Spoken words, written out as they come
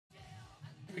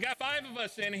We got 5 of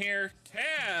us in here.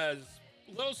 Taz,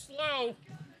 a little slow.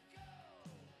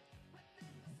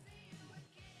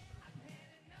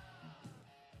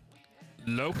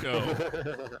 Loco.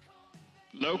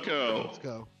 Loco. Let's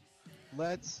go.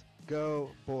 Let's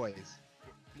go, boys.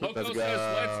 Loco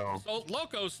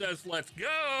says let's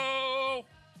go.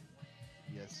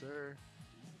 Yes, sir.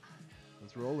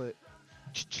 Let's roll it.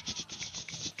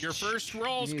 Your first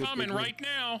roll's coming right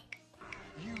now.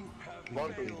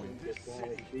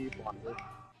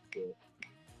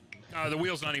 The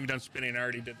wheel's not even done spinning. I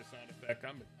already did the sound effect.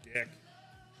 I'm a dick.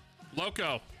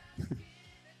 Loco.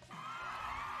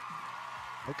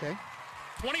 Okay.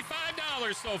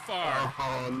 $25 so far.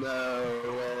 Oh no!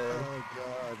 Oh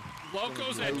god.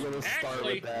 Loco's How at you gonna start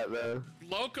actually. with that, though?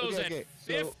 Loco's Okay, at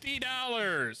so-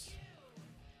 $50.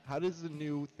 How does the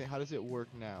new thing? How does it work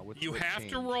now? What's You what have to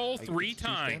changed? roll Like, 3 it's 2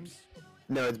 times. spins?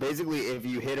 No, it's basically if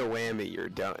you hit a whammy, you're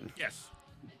done. Yes.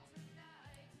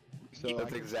 So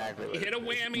That's exactly what You hit a it is.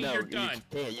 whammy, No, you're done.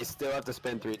 You can't. You still have to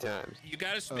spend 3 times. You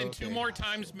got to spin 2 Okay. more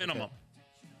times minimum.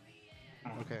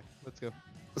 Okay, let's go.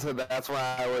 So that's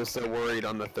why I was so worried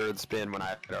on the 3rd spin when I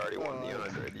had already won the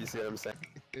 100. You see what I'm saying?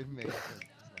 It makes sense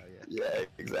now, yeah. Yeah,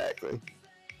 exactly.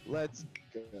 Let's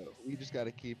go. We just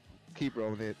gotta keep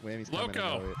rolling it. Whammy's coming. I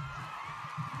Loco. know it.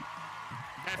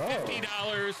 That Oh.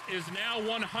 $50 is now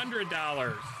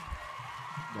 $100.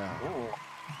 No.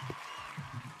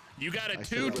 You got a I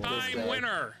should've done 2-time this,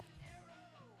 winner.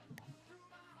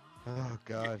 Oh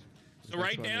god. So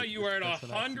right now you are at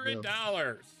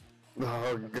 $100. Oh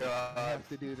I god. have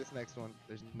to do this next one.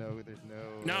 There's no.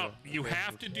 No, you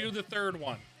have to do the 3rd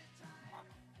one.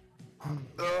 Hold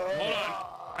on.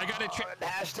 I gotta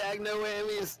hashtag no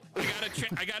whammies.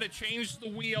 I gotta change the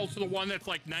wheel to the one that's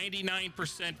like 99%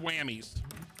 whammies.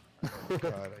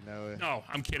 God, I know it. No,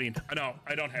 I'm kidding. I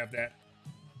don't have that.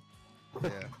 Yeah.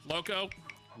 Loco,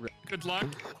 good luck.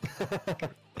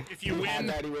 If you Had win,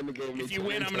 that, he wouldn't have given me if you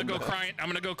win, I'm gonna go $10. cry. I'm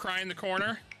gonna go cry in the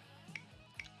corner.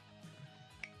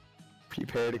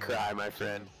 Prepare to cry, my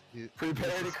friend.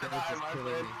 Prepare to This cry, is my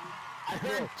killing friend. me. I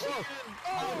heard chicken.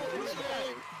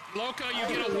 Loco, you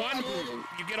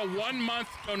get a 1-month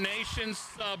donation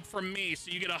sub from me, so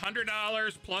you get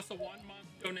 $100 plus a 1-month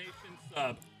donation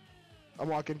sub. I'm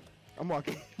walking. I'm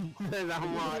walking, boys.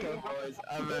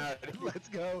 I'm out. Let's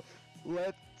go.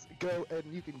 Let's go. And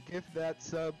you can gift that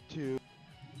sub to.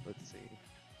 Let's see.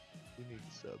 Who needs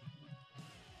a sub?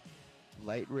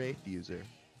 Light Ray Fuser.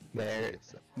 There it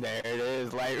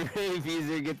is. Light Ray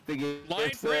Fuser gets the gift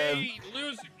Light sub. Ray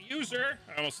user.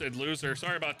 I almost said loser.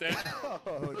 Sorry about that.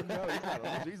 Oh no, he's not a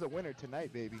loser. He's a winner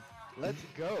tonight, baby. Let's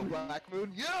go, Black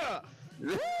Moon. Yeah.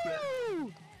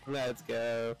 Woo! Let's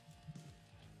go.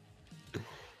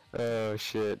 Oh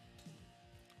shit.